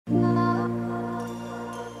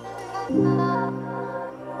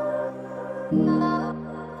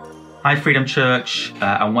Hi Freedom Church,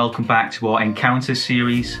 and welcome back to our Encounters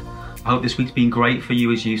series. I hope this week's been great for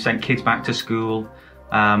you as you sent kids back to school.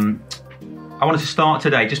 I wanted to start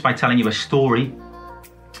today just by telling you a story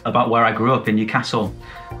about where I grew up in Newcastle,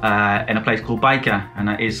 in a place called Byker, and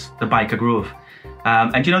that is the Byker Grove.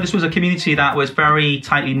 And you know, this was a community that was very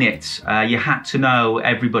tightly knit. You had to know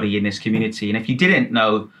everybody in this community, and if you didn't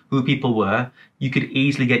know who people were, you could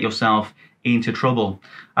easily get yourself into trouble.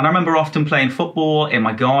 And I remember often playing football in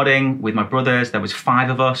my garden with my brothers. There was 5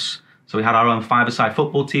 of us, so we had our own 5-a-side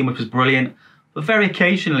football team, which was brilliant. But very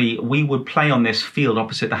occasionally we would play on this field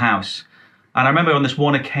opposite the house. And I remember on this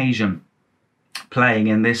one occasion playing,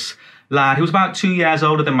 and this lad who was about 2 years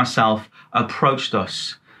older than myself approached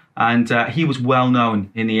us. And he was well known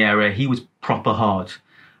in the area. He was proper hard,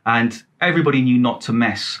 and everybody knew not to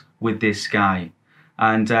mess with this guy.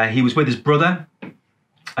 And he was with his brother,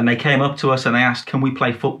 and they came up to us and they asked, "Can we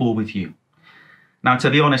play football with you?" Now, to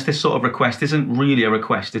be honest, this sort of request isn't really a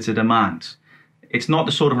request, it's a demand. It's not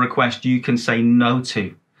the sort of request you can say no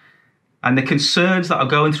to. And the concerns that are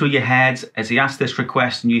going through your head as he asked this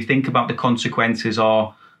request and you think about the consequences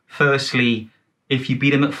are, firstly, if you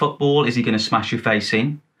beat him at football, is he going to smash your face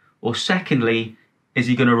in? Or secondly, is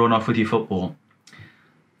he going to run off with your football?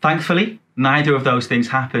 Thankfully, neither of those things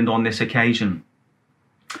happened on this occasion.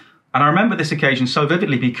 And I remember this occasion so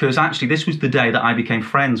vividly because actually this was the day that I became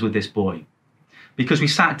friends with this boy. Because we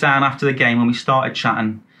sat down after the game and we started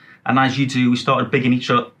chatting, and as you do, we started bigging each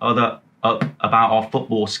other up about our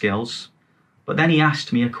football skills. But then he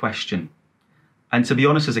asked me a question. And to be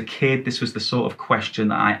honest, as a kid, this was the sort of question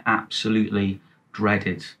that I absolutely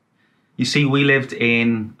dreaded. You see, we lived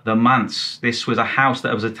in the Manse. This was a house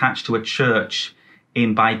that was attached to a church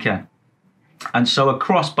in Byker. And so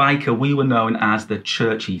across Byker, we were known as the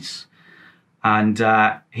Churchies. And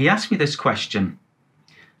he asked me this question.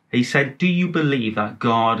 He said, "Do you believe that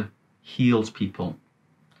God heals people?"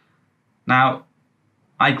 Now,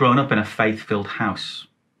 I'd grown up in a faith-filled house,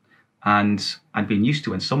 and I'd been used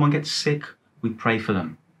to when someone gets sick, we pray for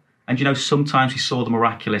them. And you know, sometimes we saw the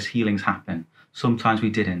miraculous healings happen. Sometimes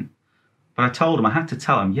we didn't. But I told him, I had to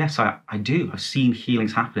tell him, yes, I do. I've seen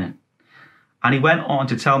healings happening. And he went on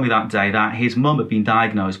to tell me that day that his mum had been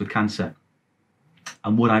diagnosed with cancer.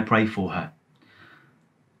 And would I pray for her?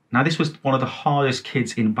 Now, this was one of the hardest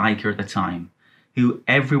kids in Byker at the time, who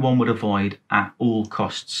everyone would avoid at all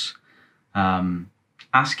costs,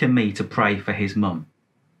 asking me to pray for his mum,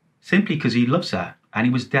 simply because he loves her and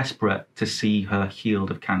he was desperate to see her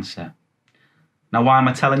healed of cancer. Now, why am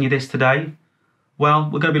I telling you this today? Well,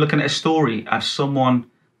 we're going to be looking at a story of someone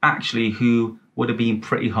actually who would have been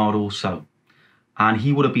pretty hard also. And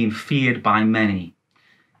he would have been feared by many.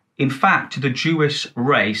 In fact, to the Jewish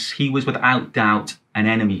race, he was without doubt an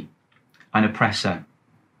enemy, an oppressor.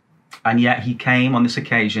 And yet he came on this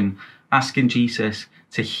occasion asking Jesus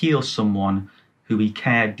to heal someone who he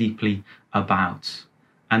cared deeply about.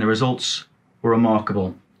 And the results were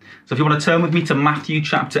remarkable. So if you want to turn with me to Matthew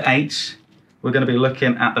chapter 8, we're going to be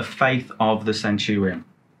looking at the faith of the centurion.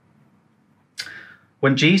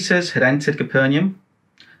 When Jesus had entered Capernaum,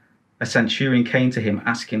 a centurion came to him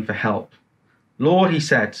asking for help. "Lord," he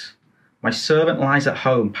said, "my servant lies at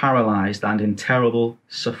home paralyzed and in terrible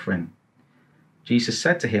suffering." Jesus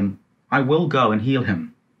said to him, "I will go and heal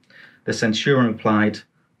him." The centurion replied,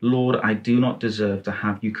 "Lord, I do not deserve to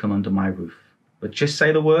have you come under my roof, but just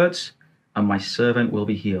say the words, and my servant will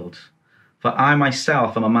be healed. For I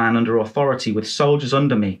myself am a man under authority with soldiers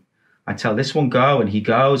under me. I tell this one go, and he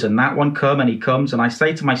goes, and that one come, and he comes, and I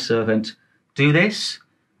say to my servant, do this,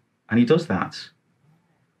 and he does that."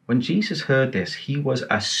 When Jesus heard this, he was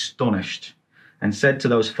astonished and said to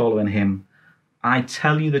those following him, "I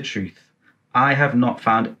tell you the truth, I have not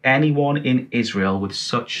found anyone in Israel with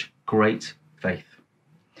such great faith.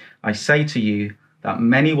 I say to you that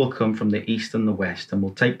many will come from the east and the west and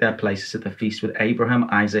will take their places at the feast with Abraham,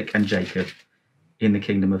 Isaac, and Jacob in the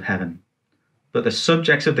kingdom of heaven. But the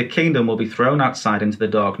subjects of the kingdom will be thrown outside into the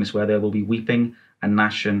darkness where there will be weeping and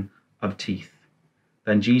gnashing of teeth."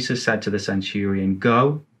 Then Jesus said to the centurion,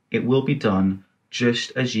 "Go, it will be done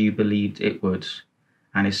just as you believed it would."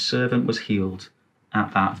 And his servant was healed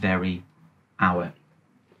at that very hour.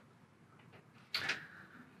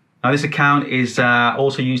 Now, this account is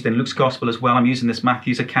also used in Luke's Gospel as well. I'm using this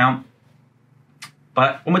Matthew's account.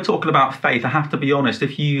 But when we're talking about faith, I have to be honest,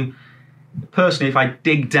 if I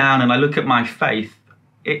dig down and I look at my faith,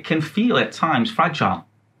 it can feel at times fragile.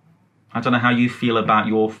 I don't know how you feel about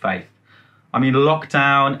your faith. I mean,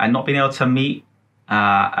 lockdown and not being able to meet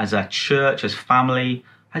as a church, as family,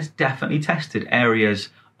 has definitely tested areas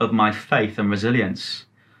of my faith and resilience.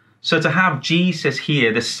 So to have Jesus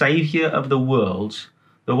here, the Savior of the world,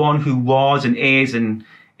 the one who was and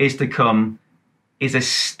is to come, is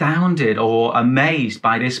astounded or amazed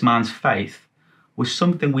by this man's faith, was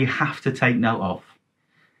something we have to take note of.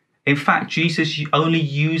 In fact, Jesus only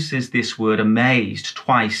uses this word amazed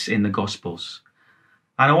twice in the Gospels.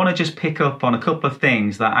 And I want to just pick up on a couple of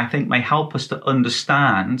things that I think may help us to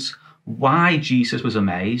understand why Jesus was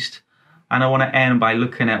amazed. And I want to end by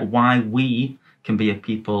looking at why we can be a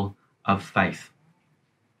people of faith.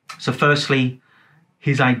 So firstly,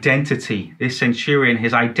 his identity. This centurion,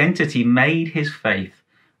 his identity made his faith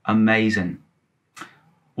amazing.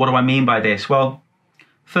 What do I mean by this? Well,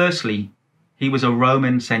 firstly, he was a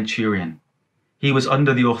Roman centurion. He was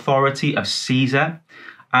under the authority of Caesar.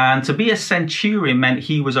 And to be a centurion meant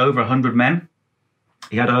he was over 100 men.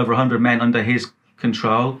 He had over 100 men under his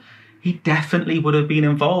control. He definitely would have been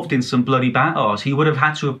involved in some bloody battles. He would have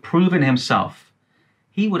had to have proven himself.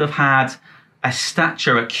 He would have had a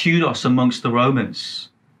stature, a kudos amongst the Romans.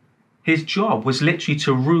 His job was literally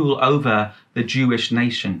to rule over the Jewish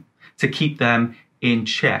nation, to keep them in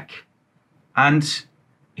check. And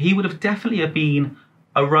he would have definitely been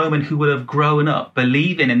a Roman who would have grown up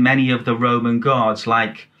believing in many of the Roman gods,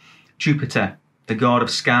 like Jupiter, the god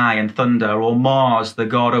of sky and thunder, or Mars, the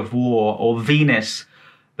god of war, or Venus,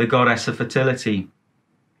 the goddess of fertility.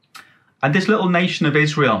 And this little nation of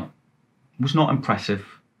Israel was not impressive.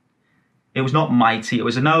 It was not mighty. It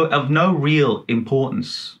was of no real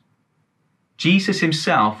importance. Jesus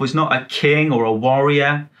himself was not a king or a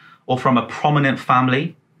warrior or from a prominent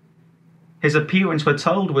family. His appearance, we're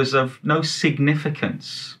told, was of no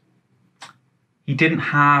significance. He didn't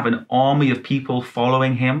have an army of people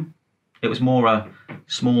following him. It was more a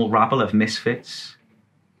small rabble of misfits.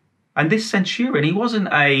 And this centurion, he wasn't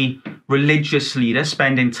a religious leader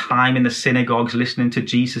spending time in the synagogues listening to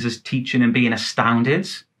Jesus' teaching and being astounded.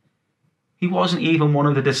 He wasn't even one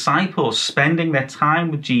of the disciples spending their time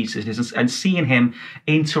with Jesus and seeing him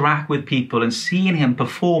interact with people and seeing him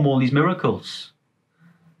perform all these miracles.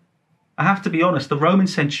 I have to be honest, the Roman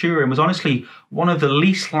centurion was honestly one of the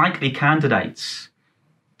least likely candidates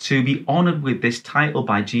to be honored with this title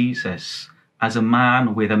by Jesus as a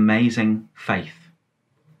man with amazing faith.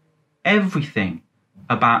 Everything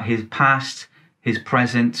about his past, his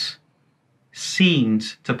present,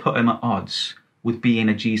 seemed to put him at odds with being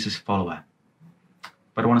a Jesus follower.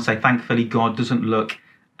 But I want to say, thankfully, God doesn't look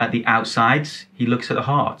at the outsides, he looks at the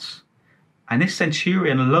hearts. And this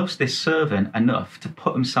centurion loves this servant enough to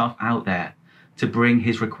put himself out there to bring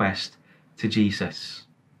his request to Jesus.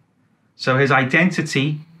 So his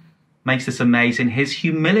identity makes this amazing. His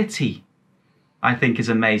humility, I think, is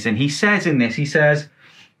amazing. He says in this, he says,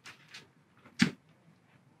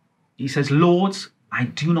 Lord, I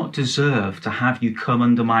do not deserve to have you come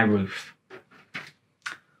under my roof.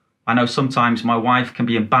 I know sometimes my wife can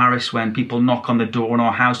be embarrassed when people knock on the door and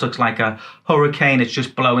our house looks like a hurricane. It's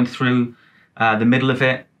just blowing through the middle of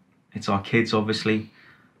it. It's our kids, obviously.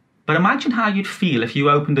 But imagine how you'd feel if you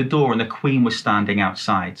opened the door and the Queen was standing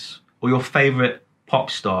outside, or your favourite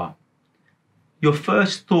pop star. Your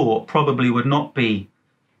first thought probably would not be,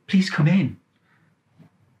 please come in.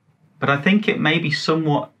 But I think it may be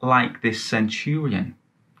somewhat like this centurion.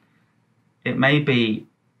 It may be,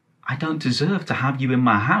 I don't deserve to have you in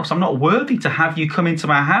my house. I'm not worthy to have you come into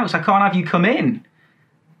my house. I can't have you come in.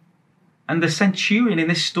 And the centurion in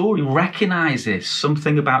this story recognizes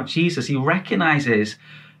something about Jesus. He recognizes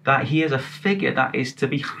that he is a figure that is to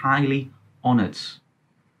be highly honored.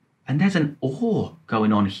 And there's an awe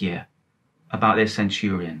going on here about this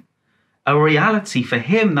centurion. A reality for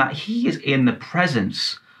him that he is in the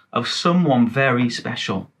presence of someone very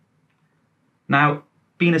special. Now,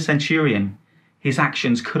 being a centurion, his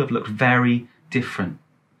actions could have looked very different.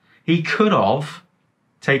 He could have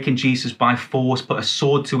taken Jesus by force, put a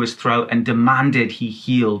sword to his throat, and demanded he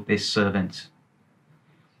heal this servant.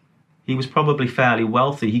 He was probably fairly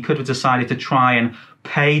wealthy. He could have decided to try and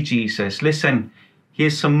pay Jesus. Listen,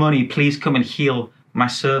 here's some money. Please come and heal my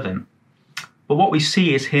servant. But what we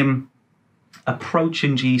see is him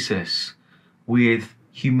approaching Jesus with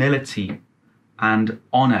humility and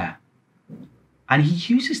honor. And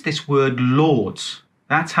he uses this word Lord.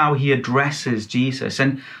 That's how he addresses Jesus.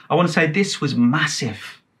 And I want to say this was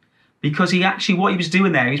massive, because what he was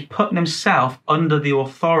doing there, he's putting himself under the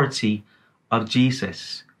authority of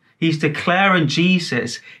Jesus. He's declaring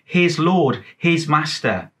Jesus his Lord, his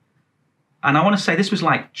master. And I want to say this was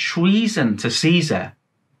like treason to Caesar,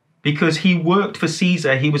 because he worked for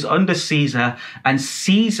Caesar, he was under Caesar, and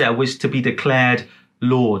Caesar was to be declared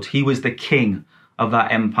Lord. He was the king of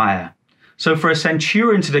that empire. So for a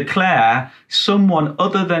centurion to declare someone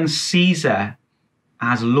other than Caesar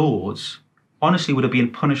as lords honestly would have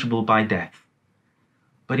been punishable by death.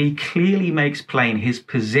 But he clearly makes plain his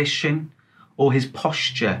position or his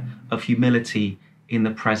posture of humility in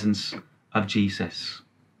the presence of Jesus.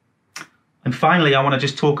 And finally, I want to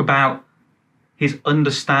just talk about his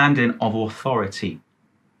understanding of authority.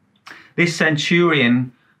 This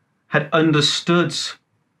centurion had understood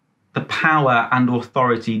the power and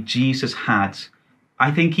authority Jesus had, I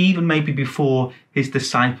think even maybe before his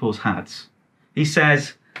disciples had. He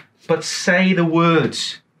says, "But say the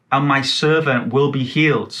words, and my servant will be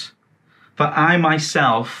healed. For I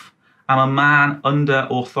myself am a man under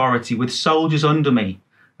authority, with soldiers under me.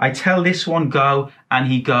 I tell this one, go, and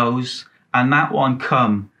he goes, and that one,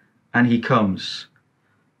 come, and he comes.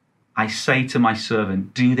 I say to my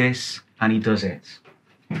servant, do this, and he does it."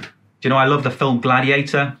 Do you know, I love the film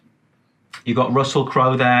Gladiator. You've got Russell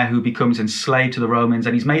Crowe there, who becomes enslaved to the Romans,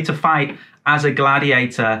 and he's made to fight as a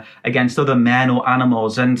gladiator against other men or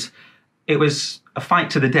animals. And it was a fight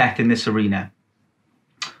to the death in this arena.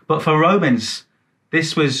 But for Romans,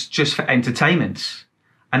 this was just for entertainment.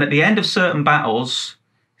 And at the end of certain battles,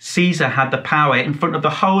 Caesar had the power in front of the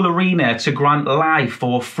whole arena to grant life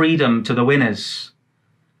or freedom to the winners.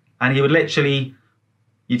 And he would literally,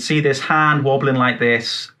 you'd see this hand wobbling like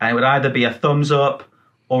this, and it would either be a thumbs up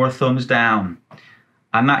or a thumbs down.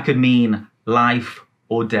 And that could mean life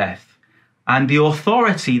or death. And the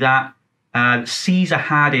authority that Caesar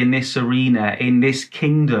had in this arena, in this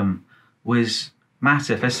kingdom, was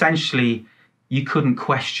massive. Essentially, you couldn't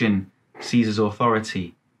question Caesar's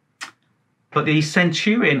authority. But the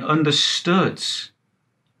centurion understood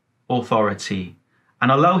authority.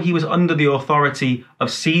 And although he was under the authority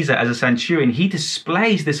of Caesar as a centurion, he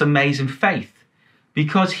displays this amazing faith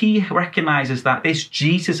because he recognizes that this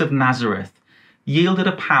Jesus of Nazareth yielded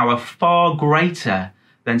a power far greater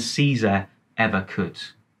than Caesar ever could.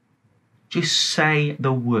 Just say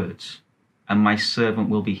the words, and my servant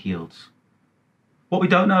will be healed. What we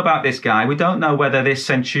don't know about this guy, we don't know whether this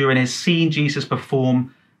centurion has seen Jesus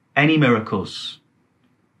perform any miracles.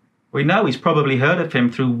 We know he's probably heard of him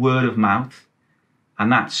through word of mouth,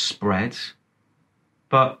 and that spread.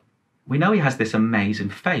 But we know he has this amazing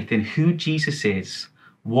faith in who Jesus is,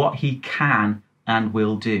 what he can and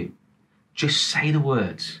will do. Just say the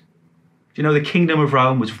words. Do you know, the kingdom of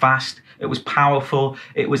Rome was vast, it was powerful,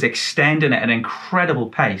 it was extending at an incredible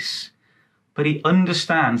pace. But he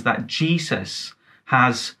understands that Jesus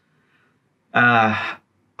has a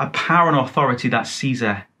power and authority that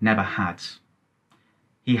Caesar never had.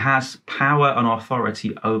 He has power and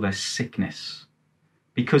authority over sickness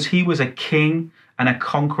because he was a king and a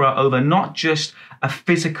conqueror over not just a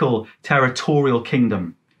physical territorial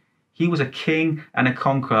kingdom. He was a king and a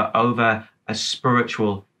conqueror over a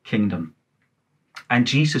spiritual kingdom. And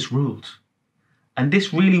Jesus ruled. And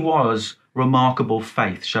this really was remarkable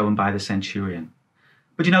faith shown by the centurion.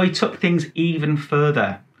 But you know, he took things even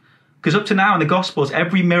further. Because up to now in the Gospels,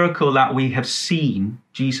 every miracle that we have seen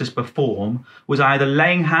Jesus perform was either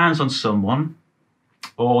laying hands on someone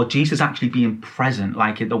or Jesus actually being present,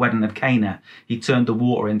 like at the wedding of Cana. He turned the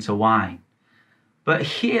water into wine. But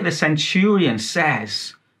here the centurion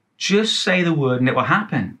says, just say the word and it will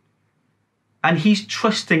happen. And he's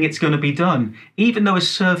trusting it's going to be done, even though his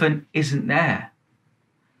servant isn't there.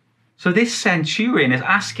 So this centurion is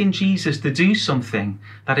asking Jesus to do something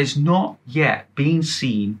that is not yet being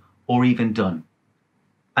seen or even done.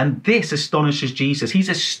 And this astonishes Jesus. He's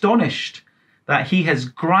astonished that he has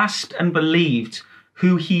grasped and believed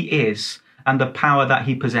who he is and the power that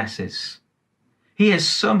he possesses. He has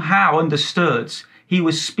somehow understood he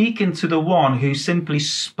was speaking to the one who simply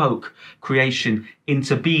spoke creation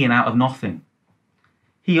into being out of nothing.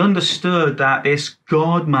 He understood that this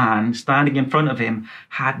God-man standing in front of him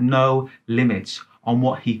had no limits on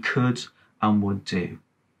what he could and would do.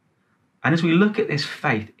 And as we look at this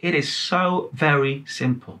faith, it is so very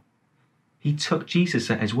simple. He took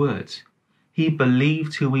Jesus at his words. He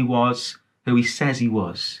believed who he was, who he says he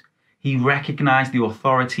was. He recognized the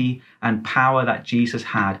authority and power that Jesus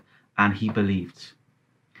had, and he believed.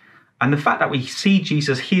 And the fact that we see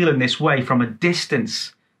Jesus heal in this way from a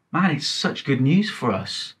distance, man, it's such good news for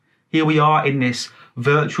us. Here we are in this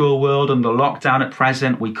virtual world under lockdown at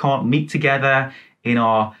present. We can't meet together in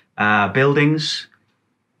our buildings,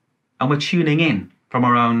 and we're tuning in from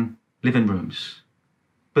our own living rooms.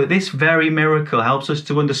 But this very miracle helps us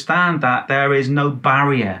to understand that there is no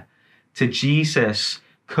barrier to Jesus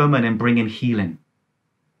coming and bringing healing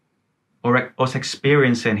or us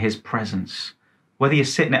experiencing his presence. Whether you're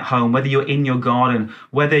sitting at home, whether you're in your garden,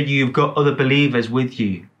 whether you've got other believers with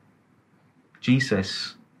you,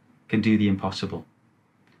 Jesus can do the impossible.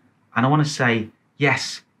 And I want to say,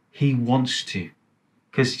 yes, he wants to.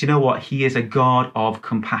 Because you know what? He is a God of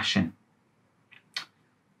compassion.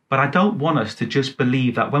 But I don't want us to just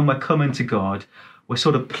believe that when we're coming to God, we're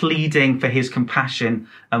sort of pleading for his compassion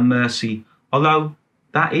and mercy, although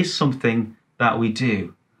that is something that we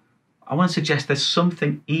do. I want to suggest there's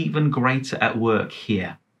something even greater at work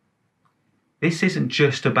here. This isn't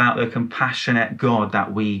just about the compassionate God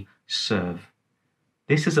that we serve.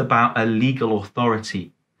 This is about a legal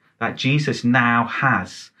authority that Jesus now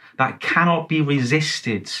has that cannot be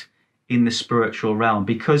resisted in the spiritual realm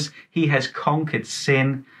because he has conquered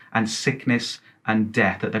sin and sickness and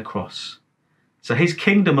death at the cross. So his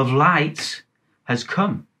kingdom of light has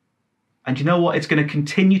come. And you know what? It's going to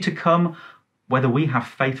continue to come whether we have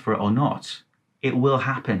faith for it or not. It will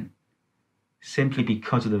happen simply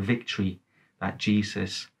because of the victory that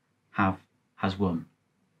Jesus has won.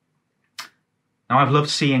 Now, I've loved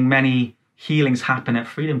seeing many healings happen at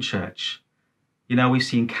Freedom Church. You know, we've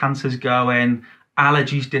seen cancers going,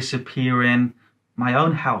 allergies disappearing. My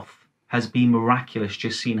own health has been miraculous,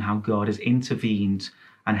 just seeing how God has intervened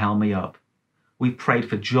and held me up. We've prayed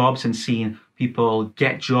for jobs and seen people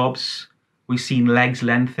get jobs. We've seen legs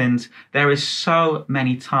lengthened. There is so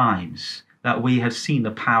many times that we have seen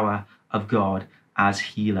the power of God as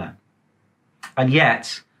healer. And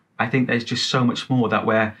yet, I think there's just so much more that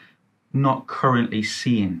we're not currently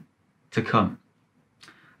seeing to come.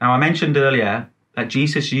 Now, I mentioned earlier that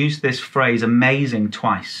Jesus used this phrase amazing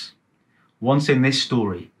twice. Once in this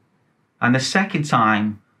story, and the second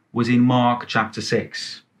time was in Mark chapter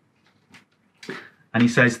 6. And he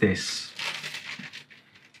says this: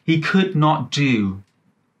 he could not do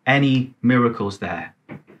any miracles there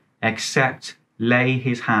except lay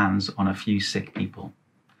his hands on a few sick people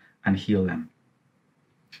and heal them.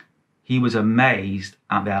 He was amazed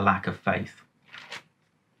at their lack of faith.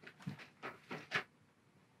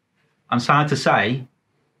 I'm sad to say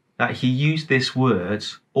that he used this word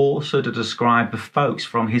also to describe the folks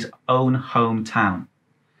from his own hometown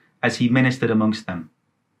as he ministered amongst them.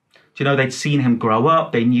 Do you know, they'd seen him grow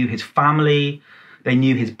up, they knew his family, they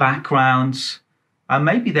knew his backgrounds, and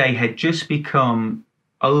maybe they had just become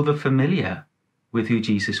over familiar with who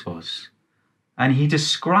Jesus was. And he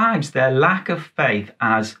describes their lack of faith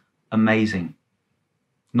as amazing.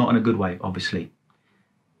 Not in a good way, obviously.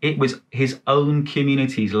 It was his own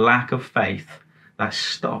community's lack of faith that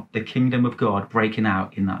stopped the kingdom of God breaking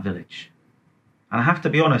out in that village. And I have to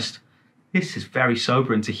be honest, this is very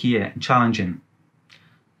sobering to hear and challenging.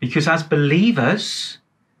 Because as believers,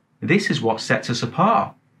 this is what sets us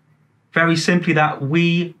apart. Very simply that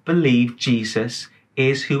we believe Jesus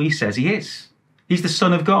is who he says he is. He's the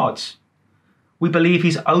Son of God. We believe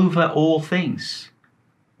he's over all things.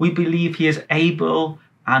 We believe he is able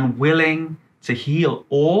and willing to heal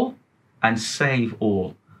all and save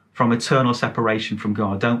all from eternal separation from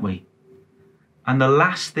God, don't we? And the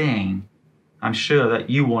last thing I'm sure that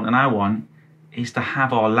you want and I want is to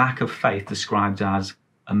have our lack of faith described as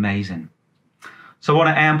amazing. So I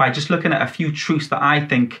want to end by just looking at a few truths that I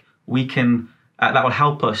think we can, that will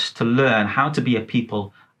help us to learn how to be a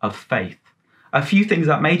people of faith. A few things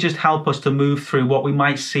that may just help us to move through what we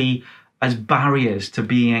might see as barriers to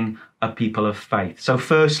being a people of faith. So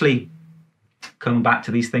firstly, coming back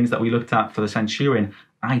to these things that we looked at for the centurion,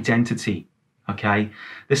 identity, okay?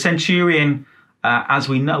 The centurion, as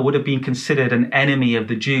we know, would have been considered an enemy of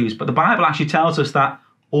the Jews, but the Bible actually tells us that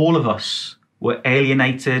all of us were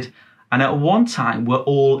alienated and at one time were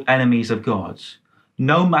all enemies of God,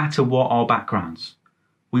 no matter what our backgrounds.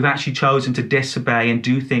 We've actually chosen to disobey and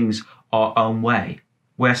do things our own way.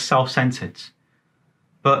 We're self-centered.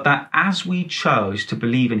 But that as we chose to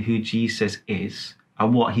believe in who Jesus is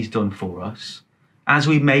and what he's done for us, as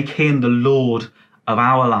we make him the Lord of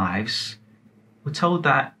our lives, we're told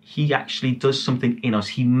that he actually does something in us.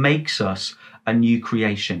 He makes us a new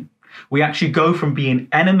creation. We actually go from being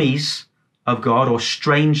enemies of God or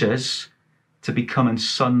strangers to becoming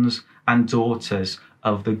sons and daughters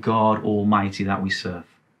of the God Almighty that we serve.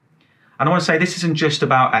 And I want to say this isn't just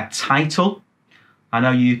about a title. I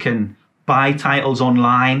know you can buy titles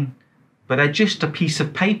online, but they're just a piece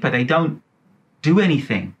of paper. They don't do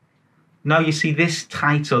anything. No, you see, this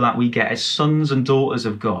title that we get as sons and daughters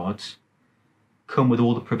of God come with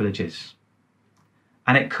all the privileges.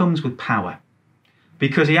 And it comes with power.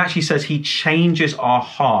 Because he actually says he changes our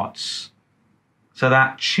hearts so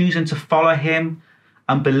that choosing to follow him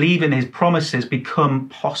and believe in his promises become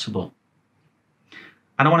possible.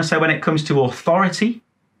 And I want to say when it comes to authority,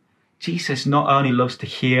 Jesus not only loves to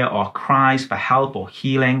hear our cries for help or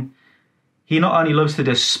healing, he not only loves to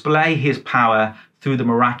display his power through the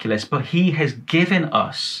miraculous, but he has given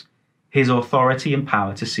us his authority and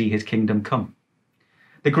power to see his kingdom come.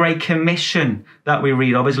 The Great Commission that we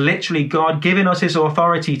read of is literally God giving us his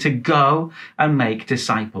authority to go and make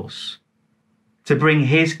disciples, to bring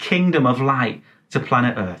his kingdom of light to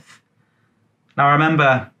planet Earth. Now, I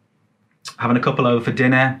remember having a couple over for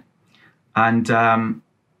dinner, and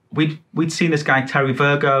we'd seen this guy, Terry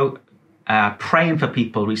Virgo, praying for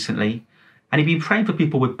people recently, and he'd been praying for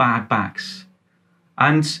people with bad backs.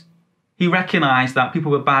 And he recognized that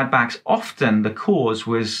people with bad backs, often the cause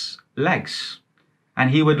was legs.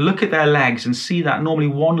 And he would look at their legs and see that normally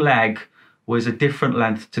one leg was a different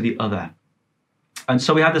length to the other. And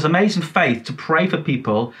so we had this amazing faith to pray for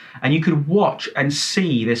people, and you could watch and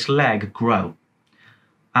see this leg grow.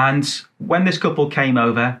 And when this couple came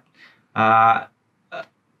over, the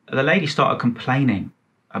lady started complaining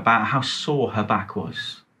about how sore her back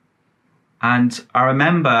was. And I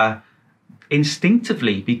remember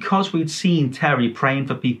instinctively, because we'd seen Terry praying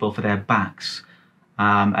for people for their backs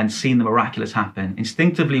and seen the miraculous happen,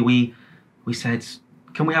 instinctively we said,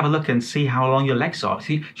 can we have a look and see how long your legs are?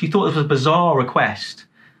 She thought this was a bizarre request,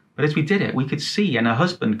 but as we did it, we could see, and her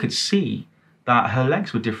husband could see, that her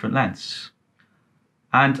legs were different lengths.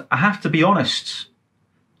 And I have to be honest,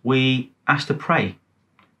 we asked to pray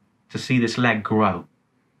to see this leg grow.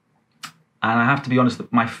 And I have to be honest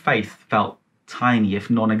that my faith felt tiny, if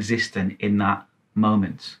non-existent, in that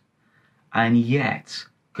moment. And yet,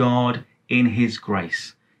 God, in his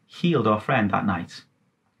grace, healed our friend that night.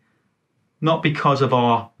 Not because of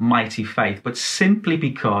our mighty faith, but simply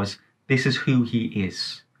because this is who he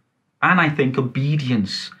is. And I think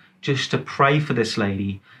obedience, just to pray for this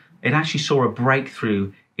lady, it actually saw a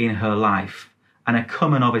breakthrough in her life and a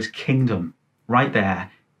coming of his kingdom right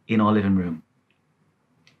there in our living room.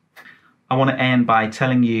 I want to end by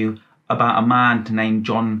telling you about a man named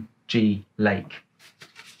John G. Lake.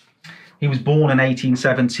 He was born in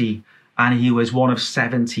 1870 and he was one of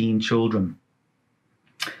 17 children.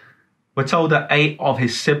 We're told that 8 of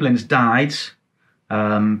his siblings died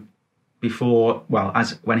when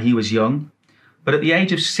he was young. But at the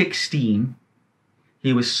age of 16,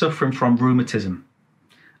 he was suffering from rheumatism,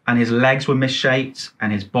 and his legs were misshaped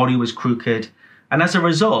and his body was crooked. And as a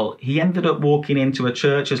result, he ended up walking into a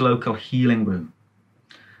church's local healing room.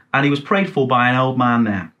 And he was prayed for by an old man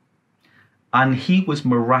there. And he was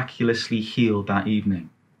miraculously healed that evening.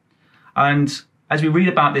 And as we read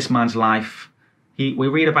about this man's life, we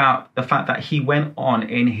read about the fact that he went on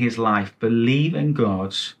in his life believing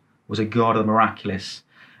God was a God of the miraculous.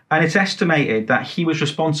 And it's estimated that he was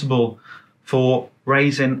responsible for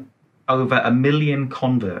raising over 1 million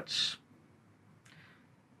converts.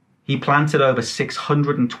 He planted over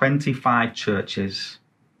 625 churches,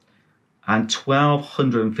 and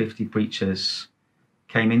 1,250 preachers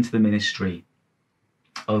came into the ministry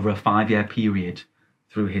over a 5-year period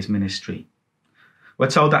through his ministry. We're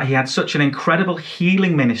told that he had such an incredible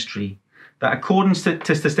healing ministry that, according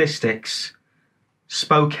to statistics,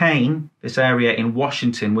 Spokane, this area in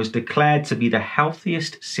Washington, was declared to be the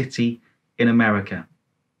healthiest city in America.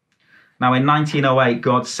 Now, in 1908,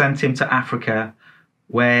 God sent him to Africa,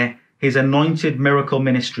 where his anointed miracle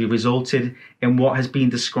ministry resulted in what has been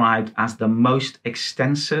described as the most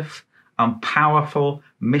extensive and powerful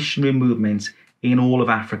missionary movement in all of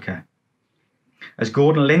Africa. As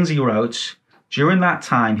Gordon Lindsay wrote, during that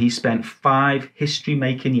time, he spent 5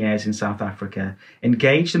 history-making years in South Africa,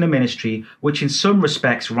 engaged in a ministry which in some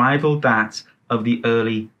respects rivaled that of the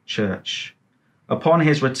early church. Upon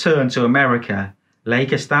his return to America,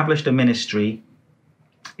 Lake established a ministry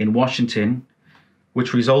in Washington,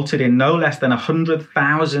 which resulted in no less than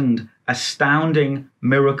 100,000 astounding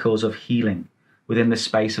miracles of healing within the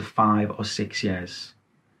space of 5 or 6 years.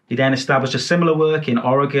 He then established a similar work in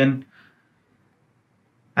Oregon.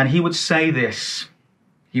 And he would say this.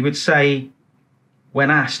 He would say, when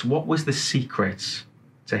asked what was the secret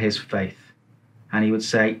to his faith, and he would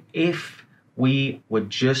say, if we would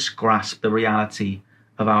just grasp the reality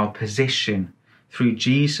of our position through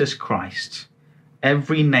Jesus Christ,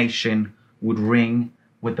 every nation would ring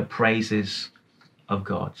with the praises of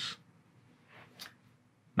God.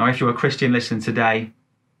 Now, if you're a Christian listening today,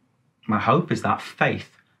 my hope is that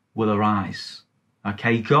faith will arise.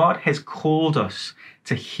 Okay, God has called us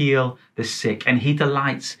to heal the sick, and he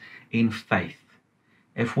delights in faith.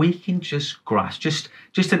 If we can just grasp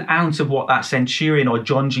just an ounce of what that centurion or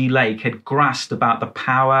John G. Lake had grasped about the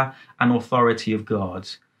power and authority of God,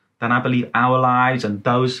 then I believe our lives and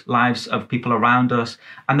those lives of people around us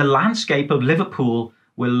and the landscape of Liverpool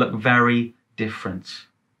will look very different.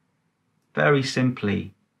 Very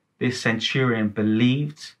simply, this centurion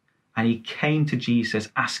believed and he came to Jesus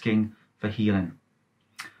asking for healing.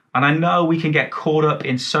 And I know we can get caught up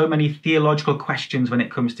in so many theological questions when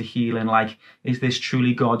it comes to healing, like, is this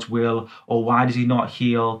truly God's will? Or why does he not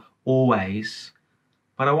heal always?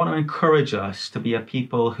 But I want to encourage us to be a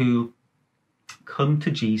people who come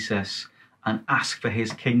to Jesus and ask for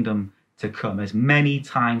his kingdom to come as many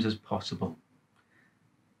times as possible.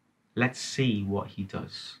 Let's see what he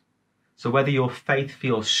does. So whether your faith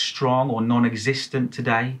feels strong or non-existent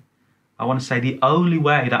today, I want to say the only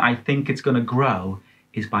way that I think it's going to grow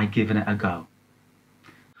is by giving it a go.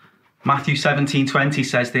 Matthew 17:20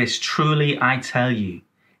 says this, "Truly I tell you,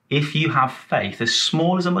 if you have faith as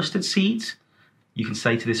small as a mustard seed, you can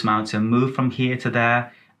say to this mountain, move from here to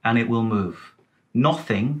there, and it will move.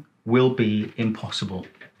 Nothing will be impossible."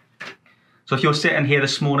 So if you're sitting here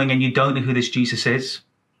this morning and you don't know who this Jesus is,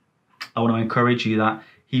 I want to encourage you that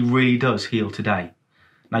he really does heal today.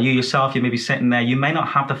 Now you yourself, you may be sitting there, you may not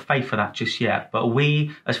have the faith for that just yet, but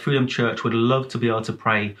we as Freedom Church would love to be able to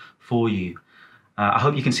pray for you. I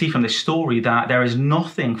hope you can see from this story that there is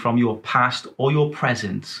nothing from your past or your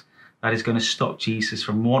present that is going to stop Jesus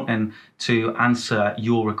from wanting to answer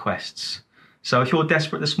your requests. So if you're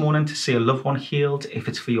desperate this morning to see a loved one healed, if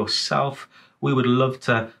it's for yourself, we would love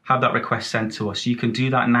to have that request sent to us. You can do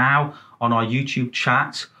that now on our YouTube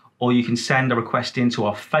chat, or you can send a request into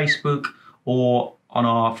our Facebook or on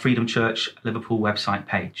our Freedom Church Liverpool website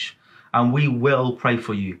page. And we will pray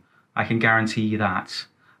for you. I can guarantee you that.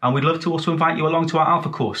 And we'd love to also invite you along to our Alpha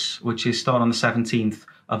course, which is starting on the 17th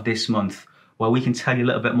of this month, where we can tell you a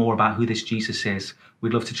little bit more about who this Jesus is.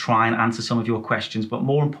 We'd love to try and answer some of your questions, but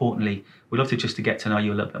more importantly, we'd love to just to get to know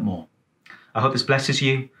you a little bit more. I hope this blesses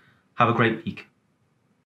you. Have a great week.